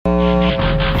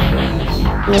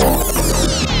Robots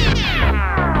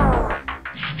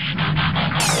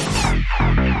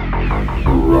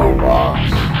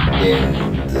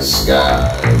in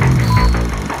disguise.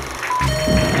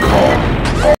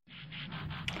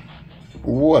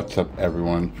 What's up,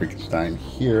 everyone? Freakenstein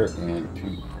here, and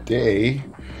today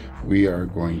we are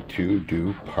going to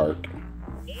do part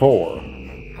 4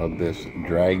 of this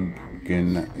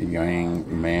Dragonyan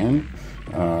man.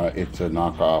 It's a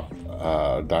knockoff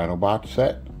Dinobot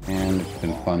set, and it's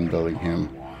been fun building him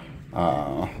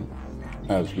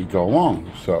as we go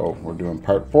along. So we're doing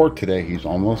part 4 today. He's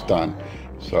almost done,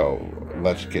 so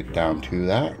let's get down to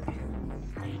that.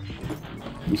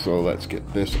 So let's get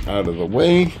this out of the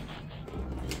way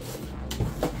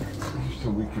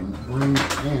so we can bring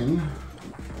in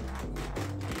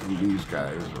these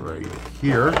guys right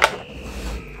here.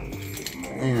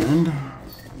 And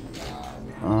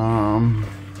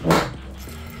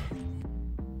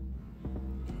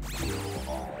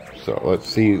so let's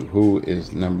see who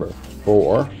is number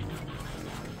 4.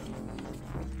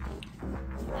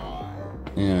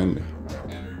 And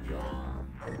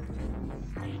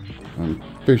I'm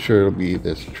pretty sure it'll be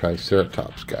this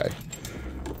Triceratops guy.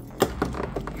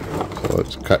 So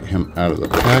let's cut him out of the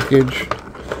package.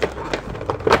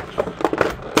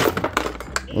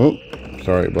 Oh,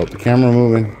 sorry about the camera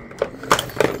moving.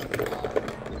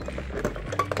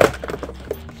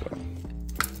 So,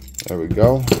 there we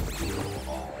go.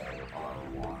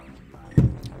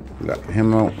 Got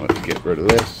him out. Let's get rid of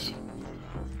this.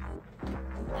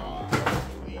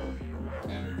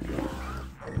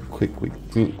 Quickly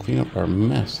clean up our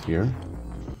mess here.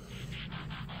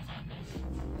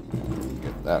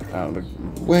 Get that out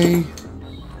of the way.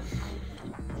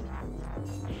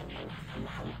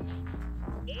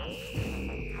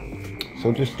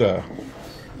 So just a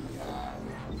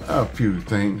few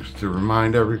things to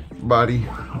remind everybody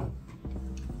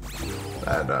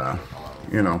that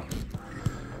you know.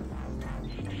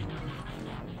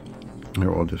 Here,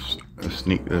 we'll just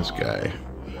sneak this guy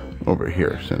over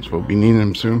here since we'll be needing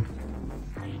him soon.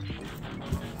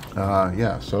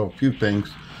 Yeah, so a few things.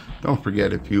 Don't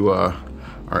forget, if you are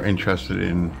interested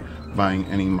in buying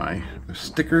any of my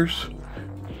stickers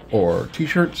or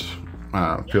t-shirts,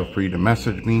 feel free to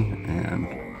message me, and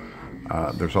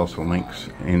there's also links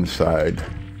inside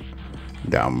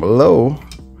down below.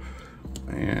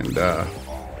 And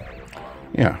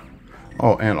yeah.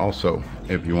 Oh, and also,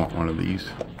 if you want one of these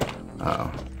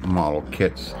model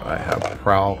kits, I have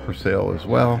Prowl for sale as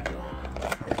well.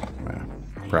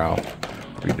 Prowl,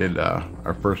 we did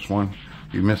our first one.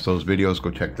 If you missed those videos, go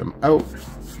check them out.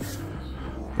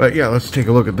 But yeah, let's take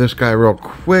a look at this guy real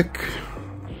quick.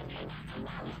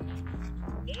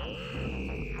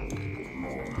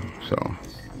 So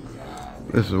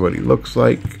this is what he looks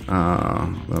like.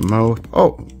 The mouth,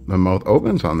 oh, the mouth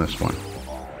opens on this one.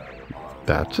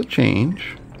 That's a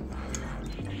change.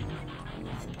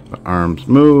 The arms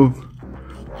move,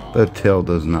 the tail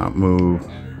does not move,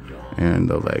 and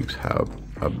the legs have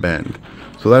a bend.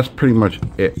 So that's pretty much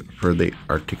it for the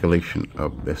articulation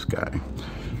of this guy.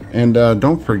 And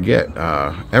don't forget,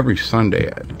 every Sunday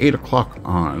at 8 o'clock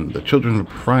on the Children of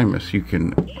Primus, you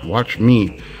can watch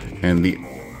me and the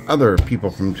other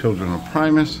people from Children of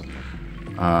Primus.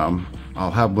 I'll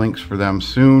have links for them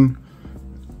soon.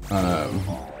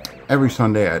 Every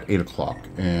Sunday at 8 o'clock,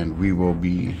 and we will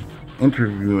be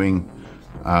interviewing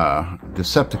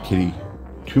Decepticity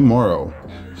tomorrow,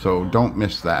 so don't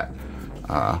miss that.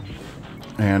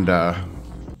 And I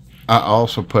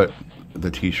also put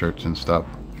the t-shirts and stuff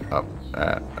up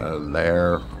at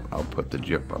there. I'll put the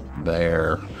Jip up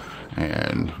there,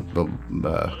 and the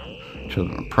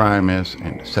Children of Primus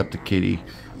and Decepticity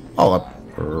all up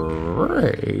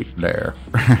right there.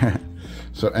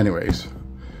 So anyways,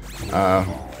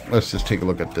 let's just take a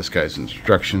look at this guy's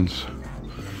instructions.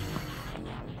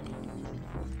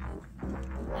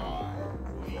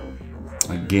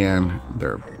 Again,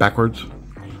 they're backwards,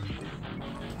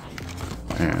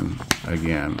 and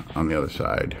again on the other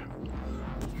side,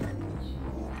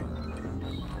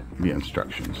 the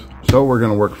instructions. So we're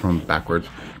going to work from backwards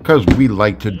because we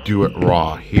like to do it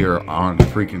raw here on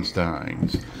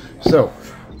Freakensteins. So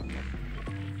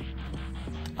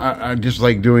I just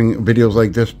like doing videos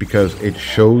like this because it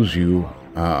shows you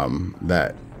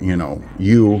that, you know,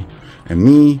 you and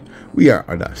me, we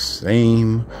are the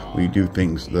same. We do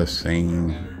things the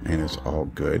same, and it's all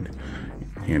good,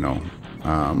 you know.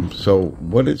 So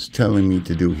what it's telling me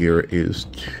to do here is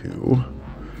to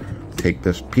take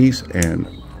this piece and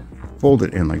fold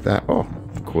it in like that. Oh,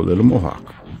 cool little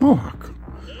mohawk. All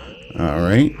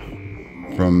right.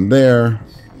 From there,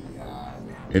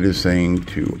 it is saying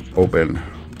to open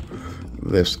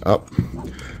this up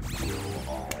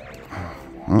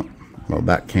Well,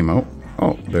 that came out.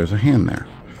 Oh, there's a hand there.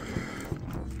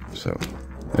 So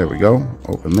there we go.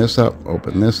 Open this up,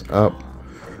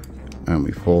 and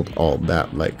we fold all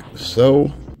that like so.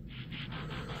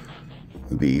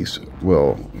 These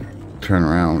will turn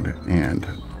around and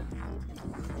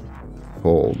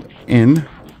fold in,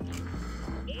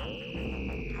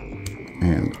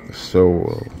 and so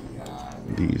will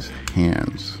these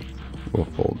hands will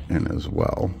fold in as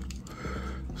well.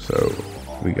 So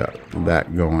we got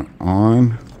that going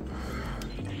on.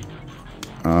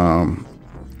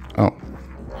 Oh,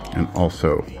 and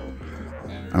also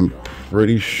I'm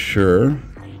pretty sure,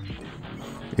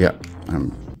 yeah,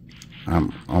 I'm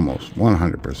almost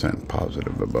 100%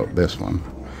 positive about this one.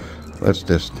 Let's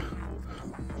just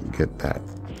get that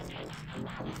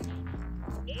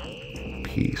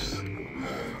piece.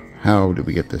 How do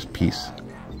we get this piece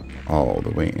all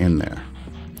the way in there?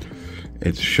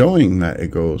 It's showing that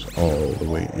it goes all the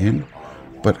way in,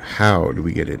 but how do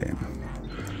we get it in?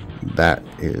 That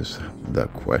is the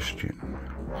question.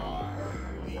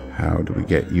 How do we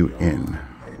get you in?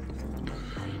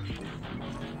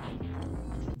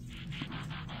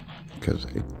 Because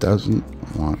it doesn't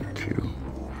want to,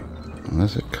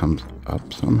 unless it comes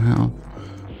up somehow,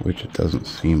 which it doesn't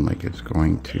seem like it's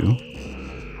going to.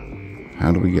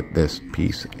 How do we get this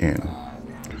piece in?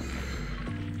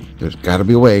 There's got to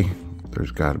be a way.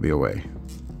 There's got to be a way.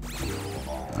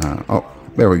 Oh,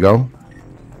 there we go.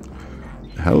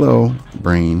 Hello,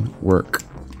 brain, work.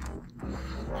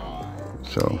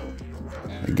 So,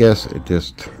 I guess it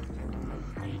just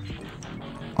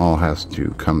all has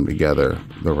to come together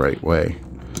the right way.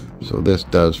 So this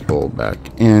does fold back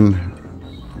in.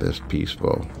 This piece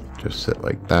will just sit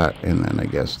like that, and then I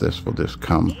guess this will just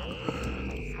come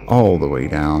all the way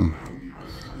down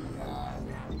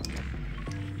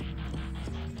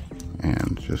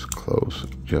and just close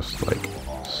just like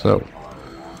so.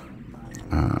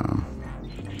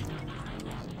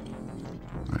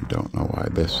 I don't know why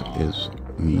this is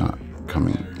not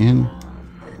coming in.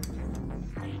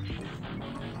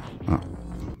 Oh,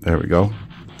 there we go.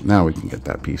 Now we can get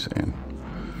that piece in.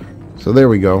 So there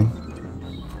we go.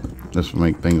 This will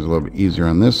make things a little bit easier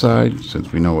on this side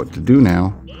since we know what to do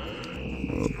now.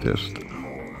 We'll just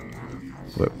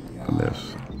flip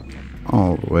this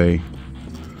all the way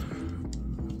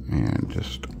and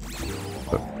just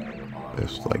flip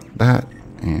this like that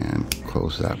and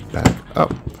close that back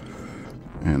up.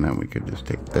 And then we could just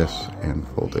take this and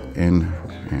fold it in,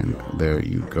 and there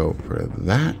you go for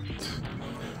that.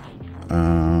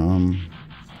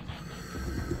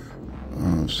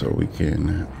 So we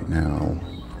can now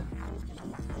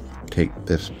take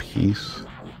this piece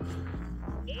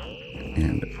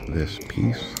and this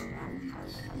piece.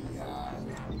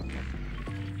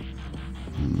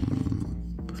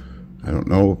 I don't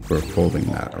know if we're folding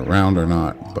that around or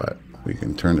not, but we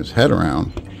can turn his head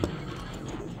around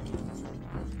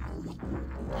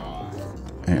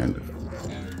and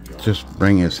just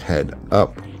bring his head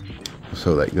up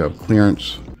so that you have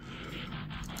clearance.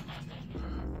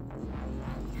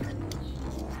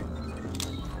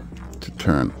 To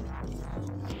turn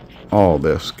all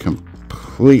this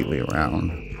completely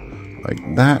around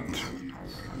like that.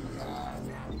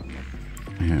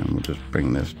 And we'll just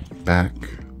bring this back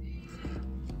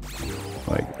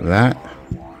like that.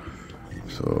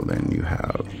 So then you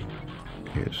have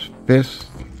his fist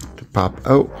to pop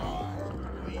out.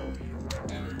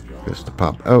 Fist to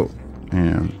pop out.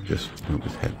 And just move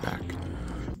his head back.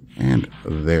 And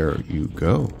there you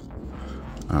go.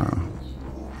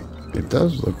 It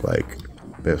does look like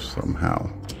this somehow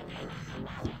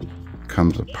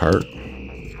comes apart.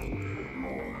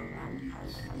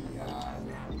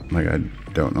 Like, I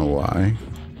don't know why,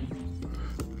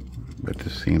 but it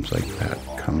just seems like that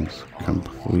comes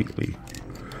completely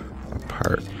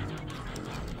apart.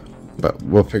 But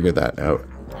we'll figure that out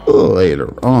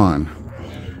later on.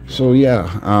 So yeah,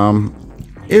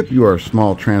 if you are a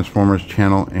small Transformers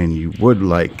channel and you would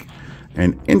like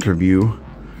an interview,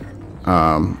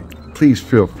 please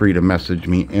feel free to message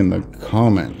me in the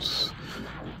comments.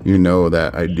 You know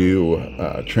that I do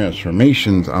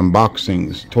transformations,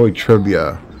 unboxings, toy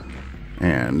trivia,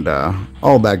 and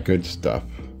all that good stuff.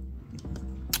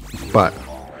 But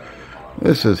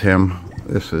this is him.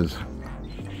 This is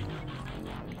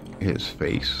his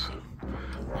face.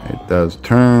 It does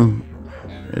turn.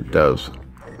 It does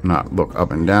not look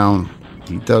up and down.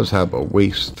 He does have a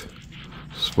waist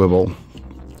swivel.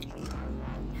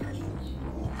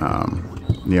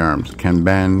 The arms can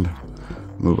bend,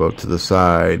 move out to the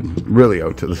side, really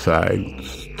out to the side,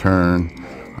 turn.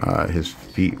 His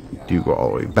feet do go all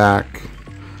the way back,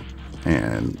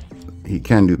 and he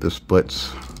can do the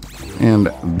splits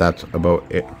And that's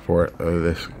about it for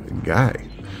this guy.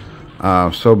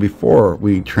 So before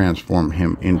we transform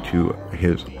him into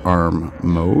his arm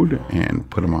mode and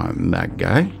put him on that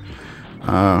guy,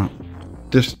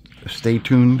 just stay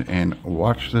tuned and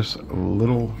watch this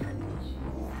little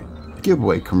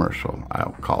giveaway commercial,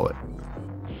 I'll call it.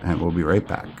 And we'll be right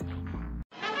back.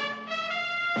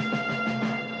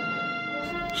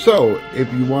 So,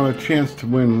 if you want a chance to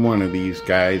win one of these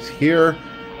guys here,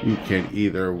 you can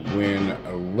either win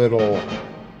a little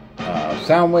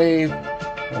Soundwave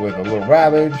with a little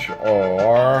Ravage,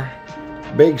 or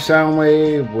big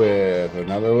Soundwave with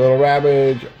another little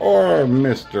Ravage, or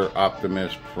Mr.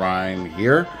 Optimus Prime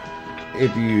here.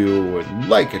 If you would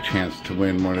like a chance to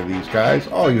win one of these guys,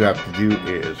 all you have to do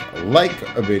is like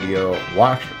a video,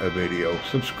 watch a video,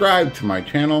 subscribe to my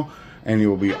channel, and you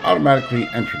will be automatically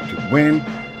entered to win.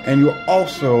 And you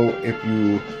also, if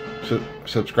you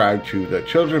subscribe to the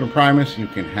Children of Primus, you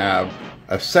can have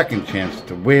a second chance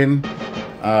to win.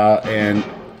 And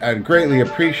I'd greatly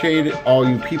appreciate it, all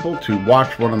you people, to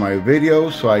watch one of my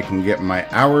videos so I can get my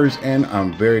hours in.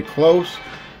 I'm very close,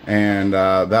 and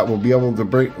that will be able to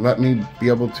let me be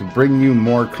able to bring you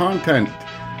more content.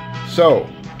 So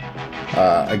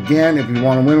again, if you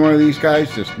want to win one of these guys,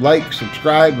 just like,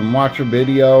 subscribe, and watch a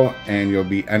video, and you'll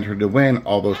be entered to win.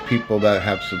 All those people that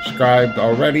have subscribed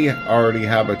already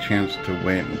have a chance to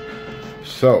win.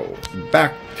 So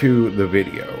back to the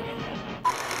video.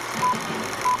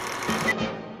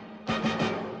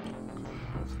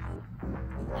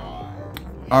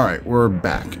 All right, we're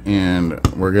back, and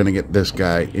we're gonna get this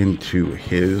guy into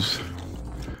his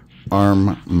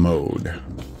arm mode.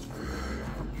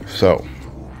 So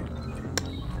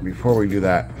before we do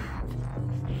that,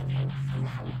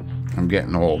 I'm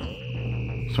getting old,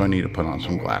 so I need to put on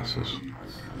some glasses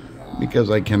because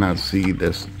I cannot see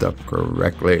this stuff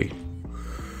correctly.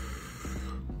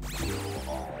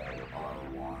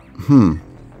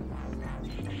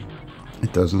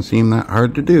 It doesn't seem that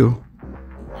hard to do.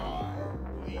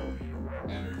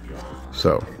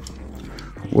 So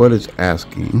what it's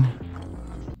asking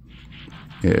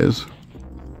is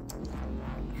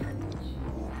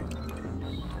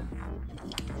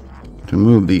to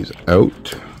move these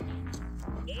out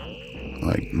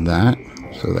like that,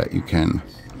 so that you can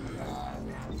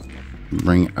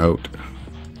bring out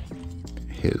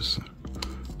his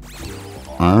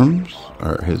arms,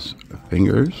 or his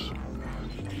fingers,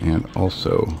 and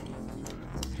also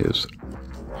his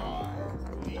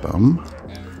thumb.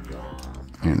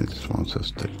 And it just wants us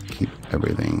to keep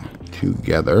everything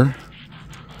together.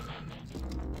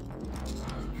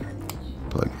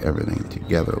 Plug everything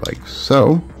together like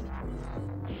so.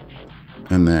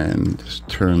 And then just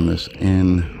turn this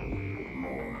in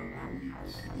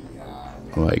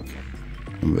like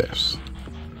this.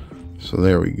 So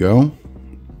there we go.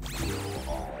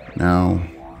 Now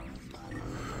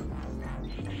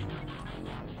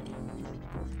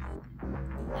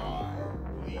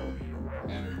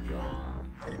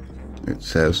it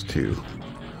says to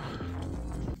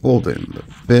fold in the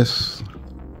fists.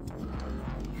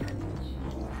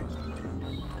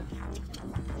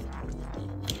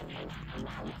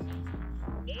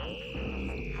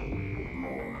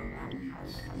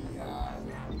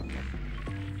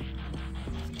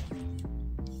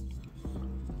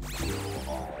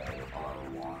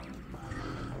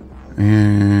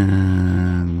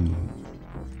 And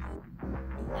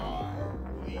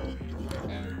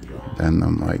bend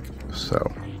them like so.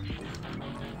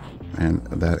 And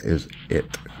that is it.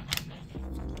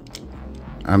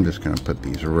 I'm just going to put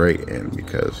these right in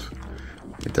because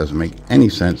it doesn't make any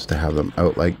sense to have them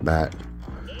out like that.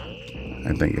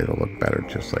 I think it'll look better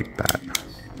just like that.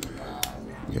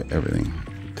 Get everything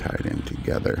tied in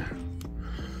together.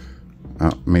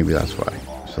 Oh, maybe that's why.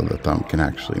 So the thumb can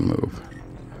actually move.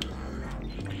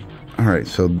 Alright,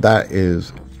 so that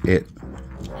is it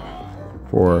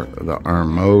for the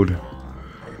arm mode.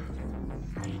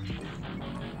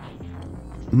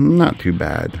 Not too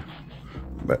bad.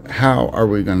 But how are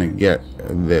we going to get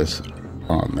this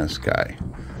on this guy?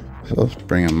 So let's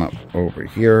bring him up over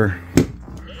here.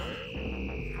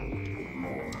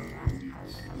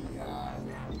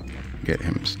 Get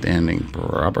him standing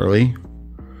properly.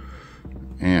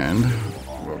 And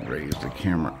we'll raise the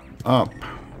camera up.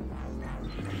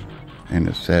 And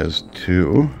it says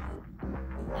to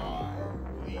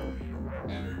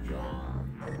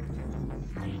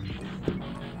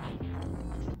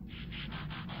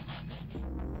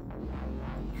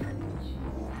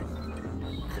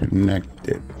connect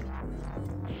it.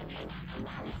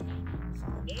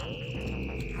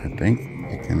 I think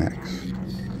it connects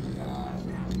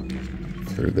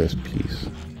through this piece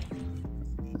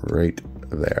right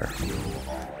there.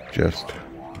 Just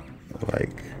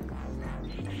like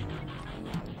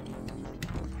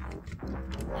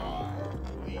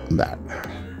that.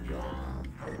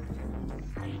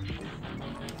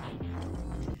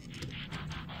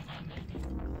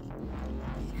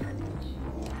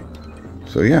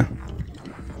 So yeah,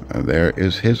 there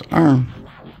is his arm.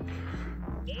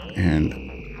 And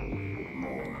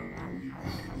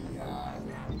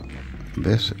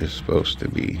this is supposed to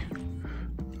be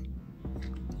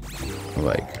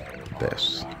like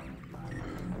this.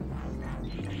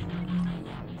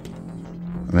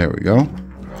 There we go.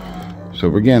 So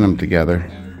we're getting them together.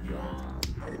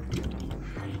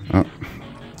 Oh.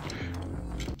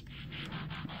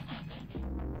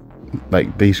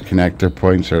 Like, these connector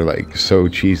points are like so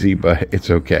cheesy, but it's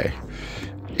okay.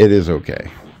 It is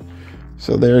okay.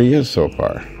 So there he is so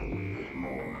far.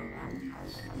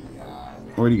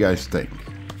 What do you guys think?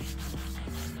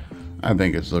 I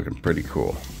think it's looking pretty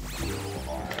cool.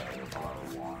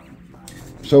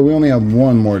 So we only have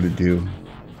one more to do,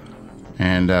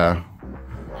 and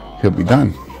he'll be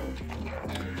done.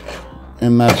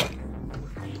 And that's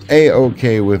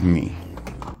a-okay with me.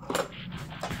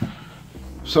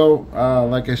 So,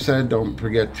 like I said, don't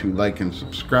forget to like and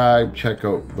subscribe. Check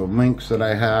out the links that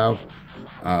I have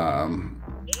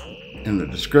in the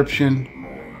description.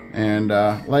 And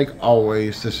like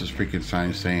always, this is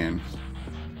Freakenstein saying,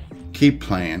 keep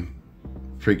playing.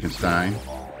 Freakenstein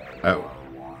out.